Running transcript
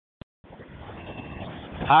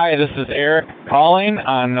Hi, this is Eric calling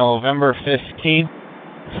on November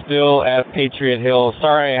 15th, still at Patriot Hill.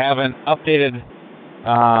 Sorry I haven't updated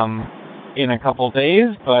in a couple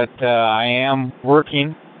days, but I am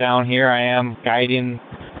working down here. I am guiding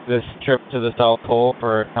this trip to the South Pole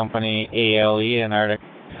for company ALE, Antarctic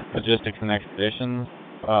Logistics and Expeditions,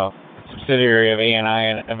 subsidiary of ANI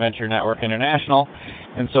and Adventure Network International.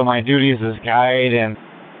 And so my duties as guide and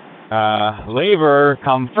labor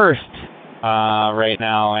come first right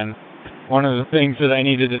now. And one of the things that I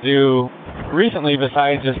needed to do recently,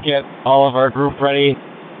 besides just get all of our group ready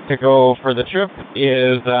to go for the trip,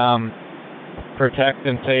 is protect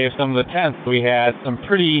and save some of the tents. We had some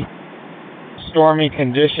pretty stormy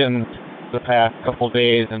conditions the past couple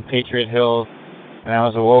days in Patriot Hills, and I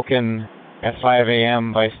was awoken at 5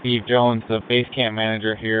 a.m. by Steve Jones, the base camp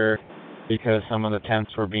manager here, because some of the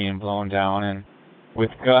tents were being blown down. And with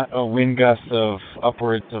wind gusts of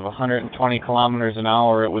upwards of 120 kilometers an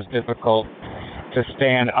hour, it was difficult to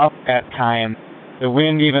stand up at times. The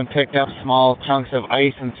wind even picked up small chunks of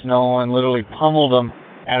ice and snow and literally pummeled them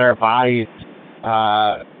at our bodies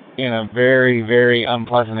in a very, very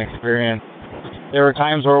unpleasant experience. There were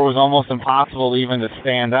times where it was almost impossible even to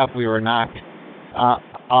stand up. We were knocked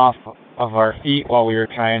off of our feet while we were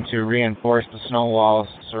trying to reinforce the snow walls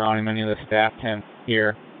surrounding many of the staff tents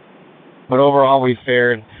here. But overall, we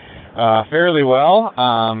fared fairly well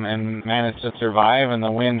and managed to survive, and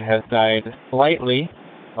the wind has died slightly,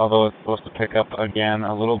 although it's supposed to pick up again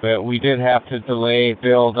a little bit. We did have to delay,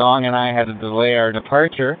 Bill Dong and I had to delay our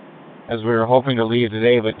departure as we were hoping to leave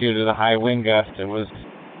today, but due to the high wind gust, it was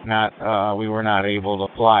not, we were not able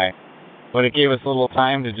to fly. But it gave us a little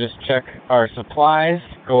time to just check our supplies,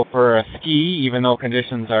 go for a ski, even though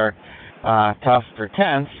conditions are tough for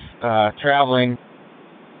tents. Traveling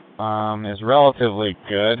is relatively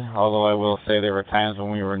good, although I will say there were times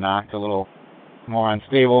when we were knocked a little more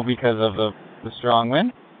unstable because of the strong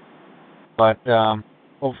wind. But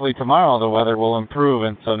hopefully tomorrow the weather will improve,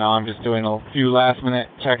 and so now I'm just doing a few last-minute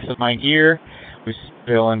checks of my gear.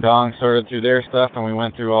 Bill and Dong sorted through their stuff, and we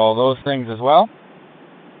went through all those things as well.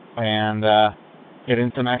 And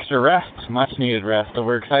getting some extra rest, much-needed rest. So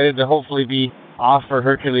we're excited to hopefully be off for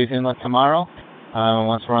Hercules Inlet tomorrow.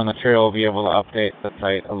 Once we're on the trail, we'll be able to update the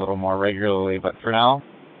site a little more regularly. But for now,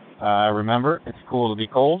 remember, it's cool to be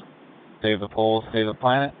cold. Save the poles, save the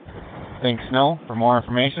planet. Think snow. For more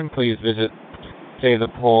information, please visit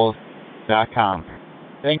SaveThePoles.com.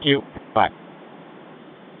 Thank you.